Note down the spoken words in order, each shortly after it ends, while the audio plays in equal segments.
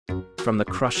From the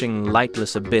crushing,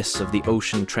 lightless abyss of the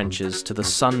ocean trenches to the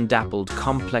sun-dappled,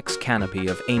 complex canopy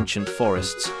of ancient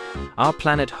forests, our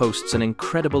planet hosts an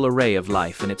incredible array of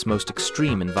life in its most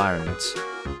extreme environments.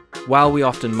 While we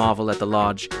often marvel at the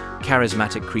large,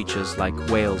 charismatic creatures like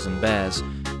whales and bears,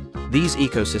 these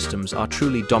ecosystems are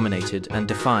truly dominated and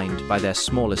defined by their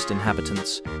smallest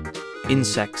inhabitants,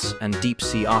 insects and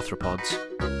deep-sea arthropods.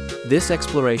 This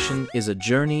exploration is a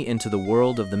journey into the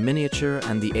world of the miniature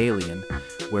and the alien,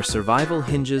 where survival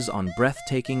hinges on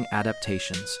breathtaking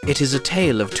adaptations. It is a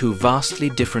tale of two vastly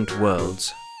different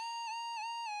worlds.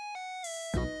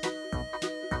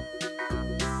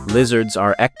 Lizards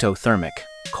are ectothermic,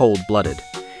 cold-blooded,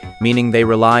 meaning they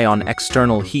rely on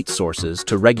external heat sources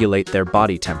to regulate their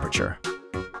body temperature.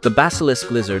 The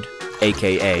basilisk lizard,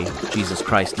 aka Jesus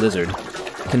Christ lizard,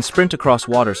 can sprint across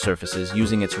water surfaces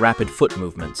using its rapid foot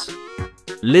movements.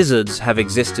 Lizards have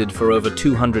existed for over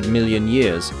 200 million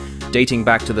years, dating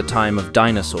back to the time of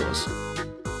dinosaurs.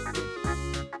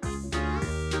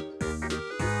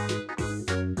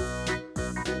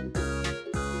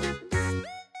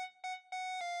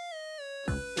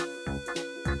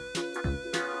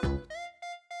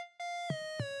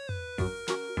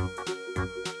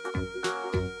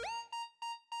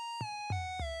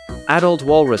 Adult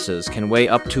walruses can weigh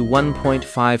up to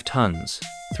 1.5 tons,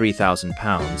 3,000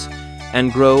 pounds,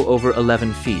 and grow over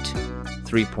 11 feet,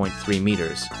 3.3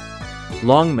 meters.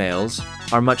 Long males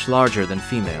are much larger than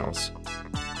females.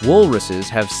 Walruses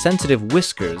have sensitive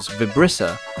whiskers,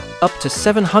 vibrissa, up to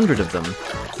 700 of them,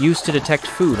 used to detect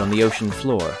food on the ocean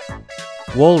floor.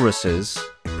 Walruses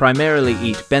primarily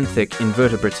eat benthic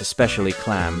invertebrates, especially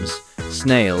clams,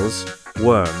 snails,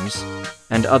 worms,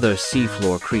 and other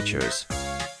seafloor creatures.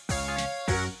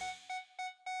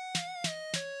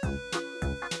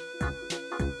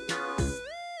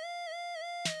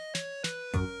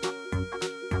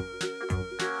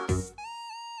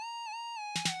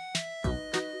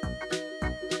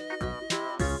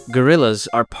 Gorillas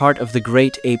are part of the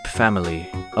great ape family,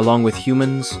 along with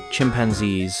humans,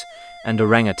 chimpanzees, and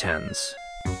orangutans.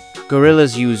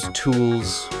 Gorillas use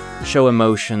tools, show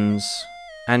emotions,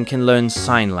 and can learn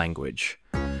sign language.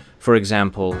 For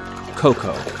example,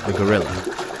 Coco, the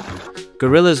gorilla.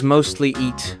 Gorillas mostly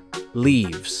eat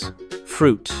leaves,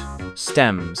 fruit,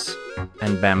 stems,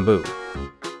 and bamboo.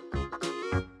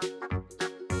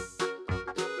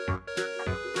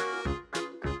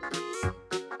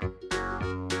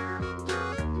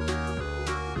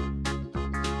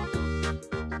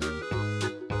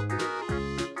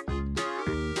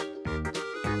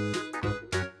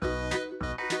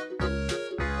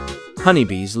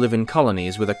 Honeybees live in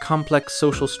colonies with a complex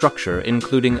social structure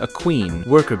including a queen,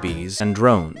 worker bees, and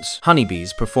drones.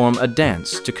 Honeybees perform a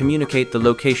dance to communicate the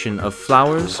location of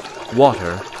flowers,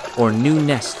 water, or new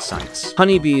nest sites.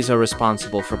 Honeybees are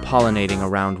responsible for pollinating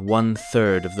around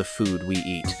 1/3 of the food we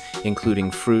eat, including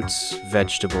fruits,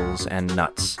 vegetables, and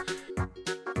nuts.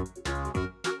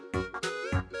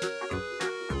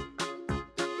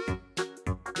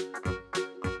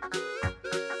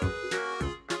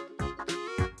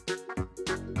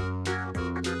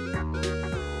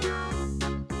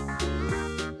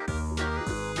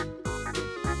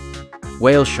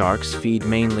 Whale sharks feed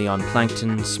mainly on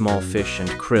plankton, small fish, and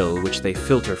krill, which they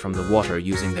filter from the water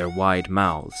using their wide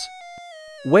mouths.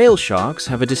 Whale sharks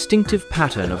have a distinctive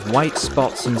pattern of white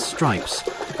spots and stripes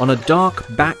on a dark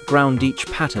background. Each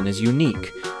pattern is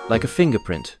unique, like a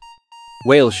fingerprint.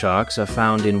 Whale sharks are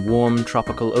found in warm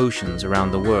tropical oceans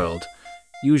around the world,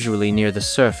 usually near the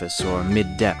surface or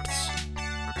mid-depths.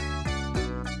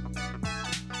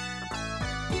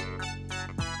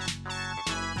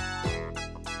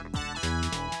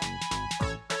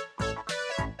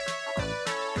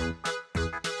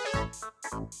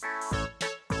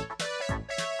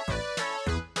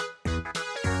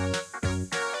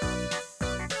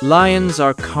 Lions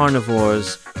are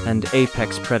carnivores and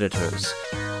apex predators.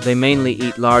 They mainly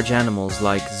eat large animals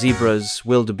like zebras,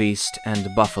 wildebeest, and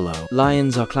buffalo.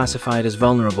 Lions are classified as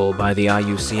vulnerable by the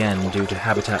IUCN due to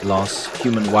habitat loss,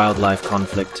 human-wildlife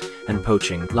conflict, and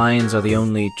poaching. Lions are the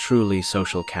only truly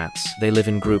social cats. They live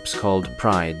in groups called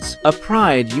prides. A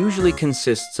pride usually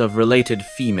consists of related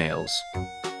females.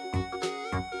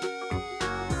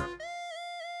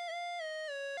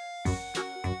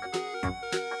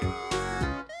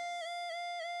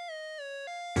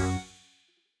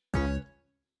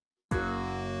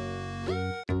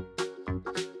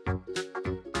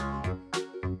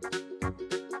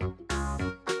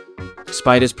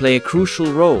 Spiders play a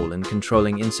crucial role in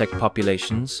controlling insect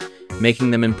populations, making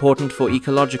them important for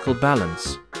ecological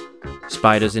balance.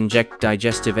 Spiders inject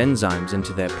digestive enzymes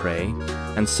into their prey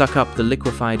and suck up the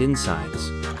liquefied insides.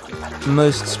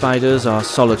 Most spiders are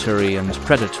solitary and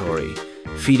predatory,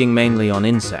 feeding mainly on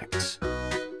insects.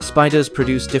 Spiders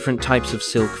produce different types of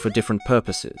silk for different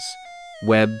purposes: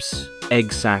 webs,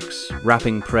 egg sacs,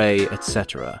 wrapping prey,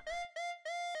 etc.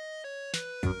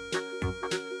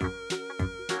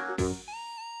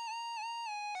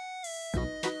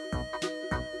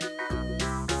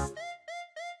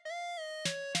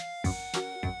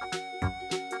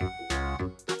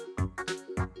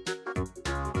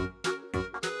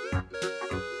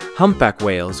 Humpback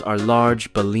whales are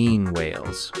large baleen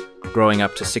whales, growing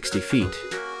up to 60 feet,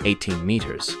 18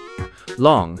 meters,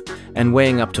 long, and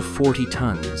weighing up to 40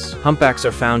 tons. Humpbacks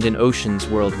are found in oceans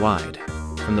worldwide,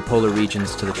 from the polar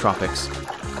regions to the tropics,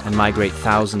 and migrate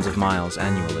thousands of miles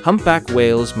annually. Humpback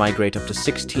whales migrate up to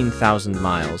 16,000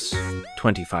 miles,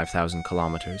 25,000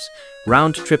 kilometers,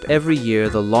 round trip every year,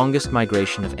 the longest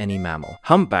migration of any mammal.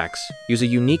 Humpbacks use a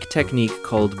unique technique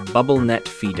called bubble net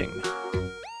feeding.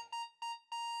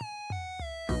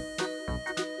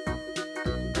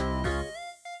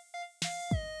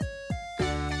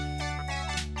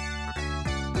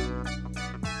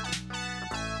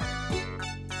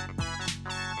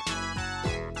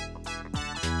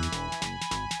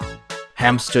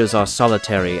 Hamsters are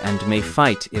solitary and may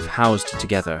fight if housed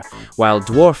together, while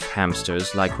dwarf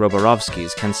hamsters like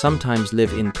Roborovskis can sometimes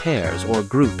live in pairs or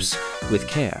groups with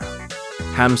care.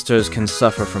 Hamsters can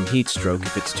suffer from heat stroke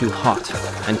if it's too hot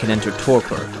and can enter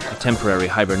torpor, a temporary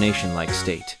hibernation-like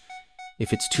state,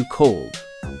 if it's too cold.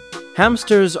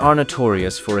 Hamsters are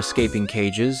notorious for escaping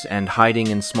cages and hiding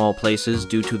in small places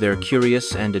due to their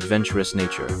curious and adventurous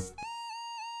nature.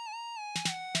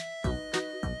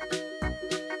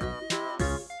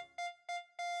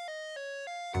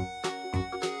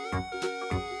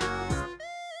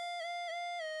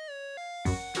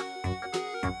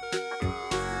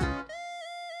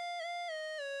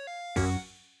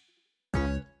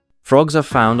 Frogs are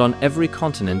found on every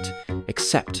continent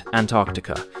except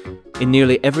Antarctica, in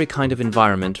nearly every kind of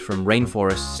environment from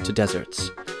rainforests to deserts.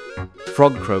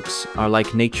 Frog croaks are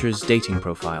like nature's dating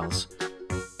profiles.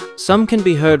 Some can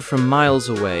be heard from miles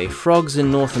away. Frogs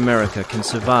in North America can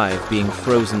survive being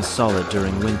frozen solid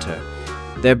during winter.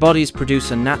 Their bodies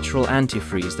produce a natural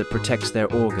antifreeze that protects their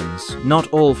organs.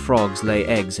 Not all frogs lay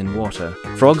eggs in water.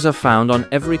 Frogs are found on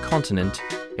every continent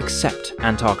except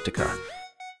Antarctica.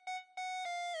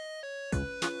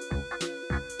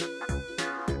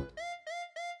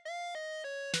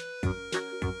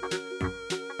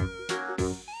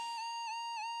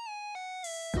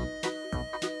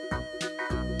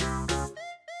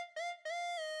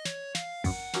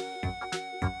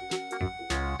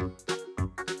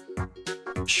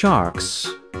 Sharks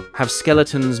have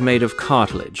skeletons made of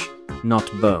cartilage, not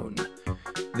bone.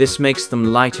 This makes them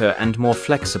lighter and more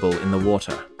flexible in the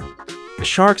water.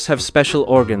 Sharks have special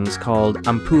organs called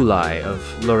ampullae of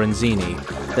Lorenzini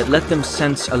that let them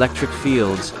sense electric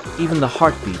fields, even the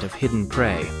heartbeat of hidden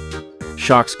prey.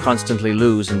 Sharks constantly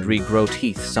lose and regrow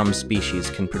teeth. Some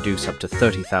species can produce up to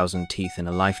 30,000 teeth in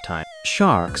a lifetime.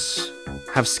 Sharks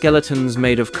have skeletons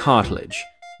made of cartilage,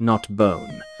 not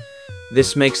bone.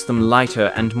 This makes them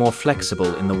lighter and more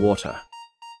flexible in the water.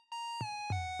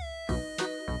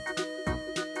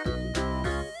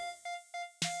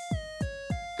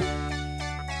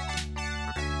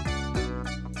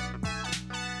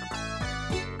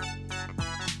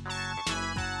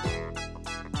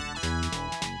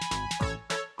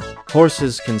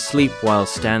 Horses can sleep while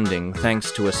standing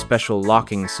thanks to a special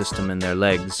locking system in their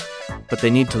legs, but they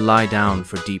need to lie down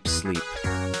for deep sleep.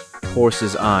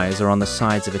 Horse's eyes are on the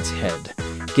sides of its head,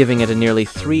 giving it a nearly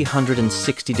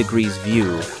 360 degrees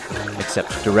view,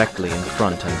 except directly in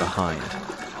front and behind.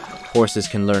 Horses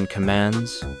can learn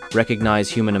commands, recognize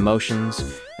human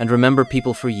emotions, and remember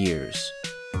people for years.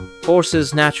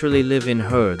 Horses naturally live in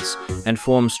herds and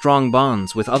form strong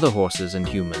bonds with other horses and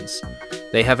humans.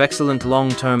 They have excellent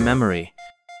long-term memory.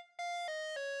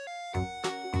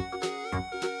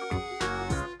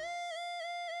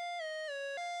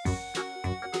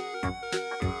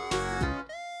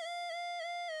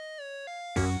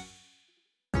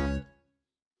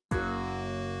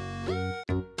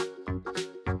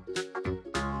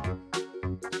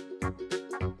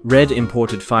 Red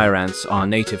imported fire ants are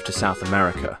native to South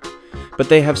America, but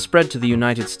they have spread to the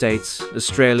United States,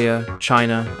 Australia,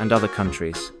 China, and other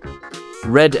countries.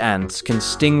 Red ants can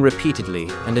sting repeatedly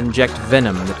and inject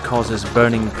venom that causes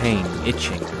burning pain,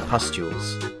 itching, and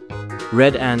pustules.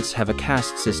 Red ants have a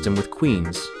caste system with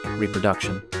queens,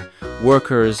 reproduction,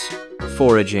 workers,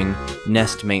 foraging,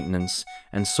 nest maintenance,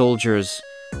 and soldiers,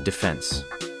 defense.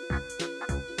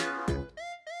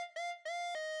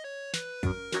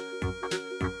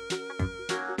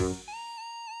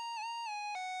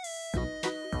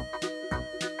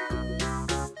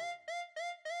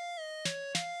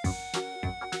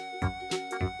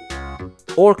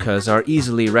 Orcas are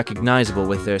easily recognizable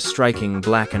with their striking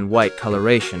black and white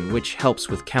coloration, which helps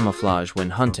with camouflage when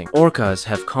hunting. Orcas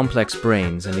have complex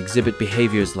brains and exhibit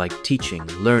behaviors like teaching,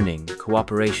 learning,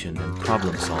 cooperation, and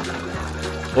problem-solving.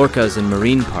 Orcas in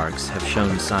marine parks have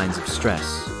shown signs of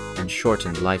stress and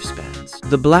shortened lifespans.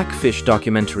 The Blackfish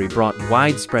documentary brought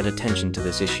widespread attention to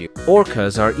this issue.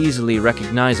 Orcas are easily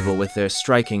recognizable with their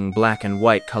striking black and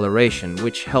white coloration,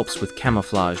 which helps with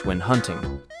camouflage when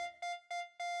hunting.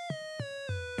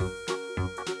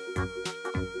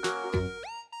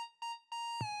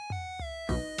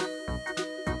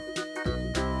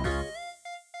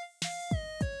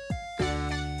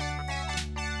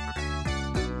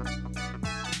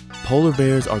 Polar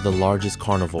bears are the largest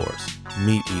carnivores,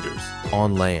 meat eaters,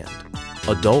 on land.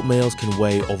 Adult males can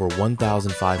weigh over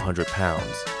 1,500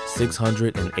 pounds,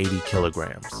 680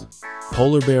 kilograms.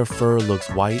 Polar bear fur looks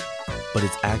white, but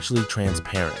it's actually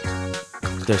transparent.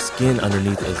 Their skin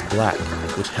underneath is black,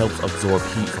 which helps absorb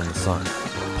heat from the sun.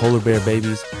 Polar bear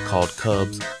babies, called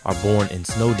cubs, are born in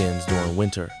snow dens during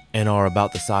winter and are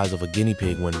about the size of a guinea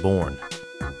pig when born.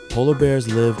 Polar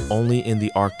bears live only in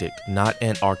the Arctic, not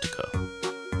Antarctica.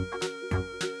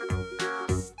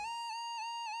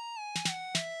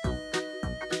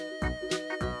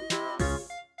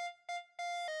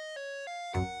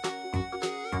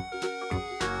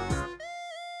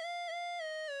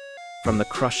 From the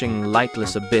crushing,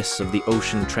 lightless abyss of the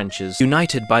ocean trenches,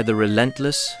 united by the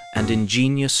relentless and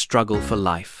ingenious struggle for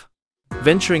life.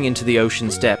 Venturing into the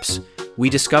ocean's depths, we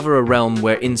discover a realm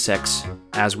where insects,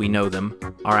 as we know them,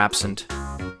 are absent.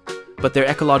 But their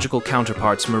ecological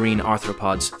counterparts, marine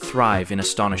arthropods, thrive in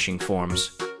astonishing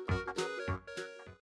forms.